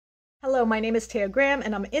Hello, my name is Taya Graham,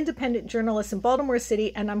 and I'm an independent journalist in Baltimore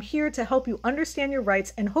City, and I'm here to help you understand your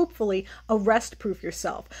rights and hopefully arrest-proof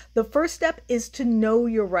yourself. The first step is to know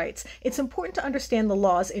your rights. It's important to understand the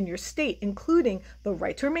laws in your state, including the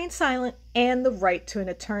right to remain silent and the right to an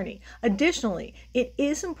attorney. Additionally, it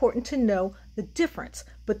is important to know the difference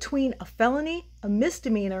between a felony, a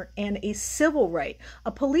misdemeanor, and a civil right.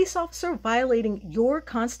 A police officer violating your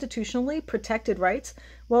constitutionally protected rights,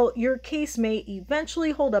 well, your case may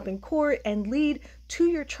eventually hold up in court and lead to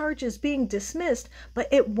your charges being dismissed, but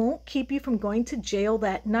it won't keep you from going to jail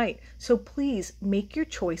that night. So please make your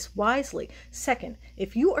choice wisely. Second,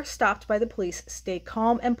 if you are stopped by the police, stay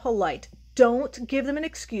calm and polite. Don't give them an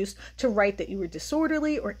excuse to write that you were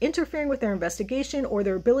disorderly or interfering with their investigation or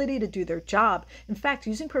their ability to do their job. In fact,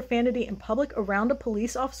 using profanity in public around a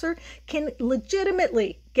police officer can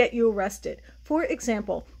legitimately get you arrested. For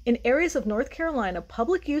example, in areas of North Carolina,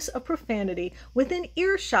 public use of profanity within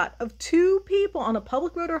earshot of two people on a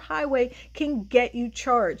public road or highway can get you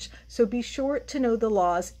charged. So be sure to know the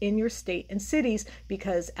laws in your state and cities,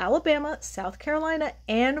 because Alabama, South Carolina,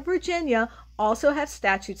 and Virginia also have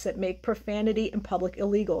statutes that make profanity in public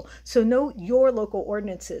illegal. So know your local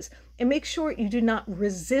ordinances and make sure you do not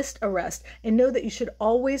resist arrest, and know that you should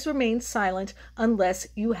always remain silent unless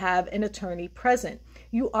you have an attorney present.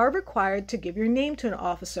 You are required to give your name to an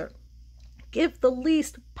officer. Give the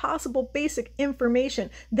least possible basic information.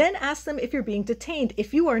 Then ask them if you're being detained.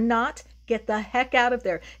 If you are not, get the heck out of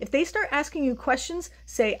there. If they start asking you questions,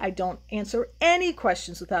 say, "I don't answer any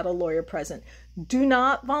questions without a lawyer present." Do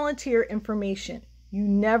not volunteer information. You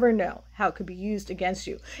never know how it could be used against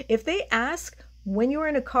you. If they ask when you're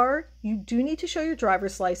in a car, you do need to show your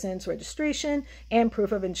driver's license, registration, and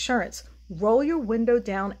proof of insurance. Roll your window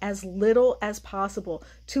down as little as possible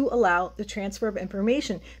to allow the transfer of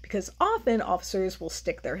information, because often officers will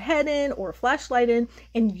stick their head in or a flashlight in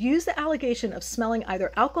and use the allegation of smelling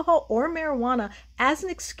either alcohol or marijuana as an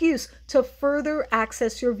excuse to further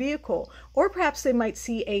access your vehicle. Or perhaps they might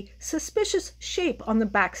see a suspicious shape on the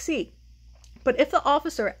back seat. But if the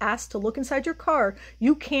officer asks to look inside your car,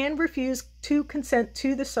 you can refuse to consent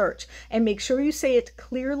to the search, and make sure you say it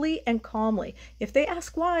clearly and calmly. If they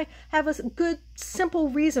ask why, have a good, simple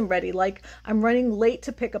reason ready, like, "I'm running late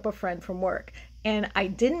to pick up a friend from work." And I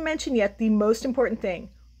didn't mention yet the most important thing.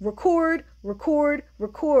 Record, record,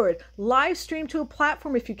 record. Live stream to a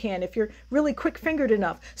platform if you can, if you're really quick-fingered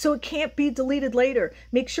enough, so it can't be deleted later.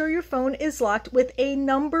 Make sure your phone is locked with a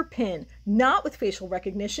number pin, not with facial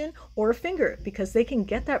recognition or a finger, because they can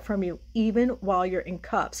get that from you even while you're in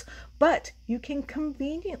cuffs. But you can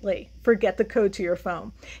conveniently forget the code to your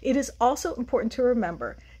phone. It is also important to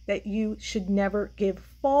remember that you should never give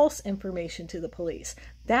false information to the police.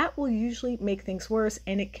 That will usually make things worse,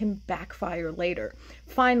 and it can backfire later.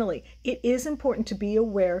 Finally, it is important to be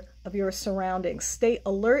aware of your surroundings. Stay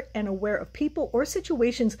alert and aware of people or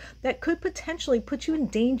situations that could potentially put you in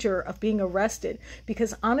danger of being arrested,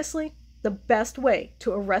 because honestly, the best way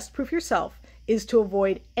to arrest-proof yourself is to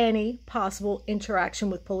avoid any possible interaction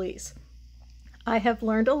with police. I have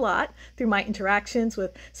learned a lot through my interactions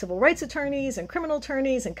with civil rights attorneys and criminal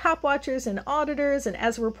attorneys and cop watchers and auditors, and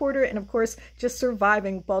as a reporter, and of course just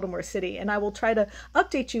surviving Baltimore City. And I will try to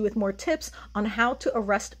update you with more tips on how to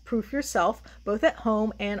arrest-proof yourself, both at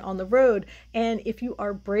home and on the road. And if you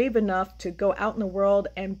are brave enough to go out in the world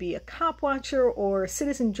and be a cop watcher or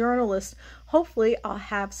citizen journalist, hopefully I'll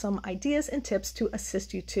have some ideas and tips to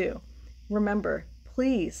assist you too. Remember,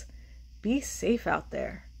 please be safe out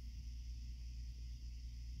there.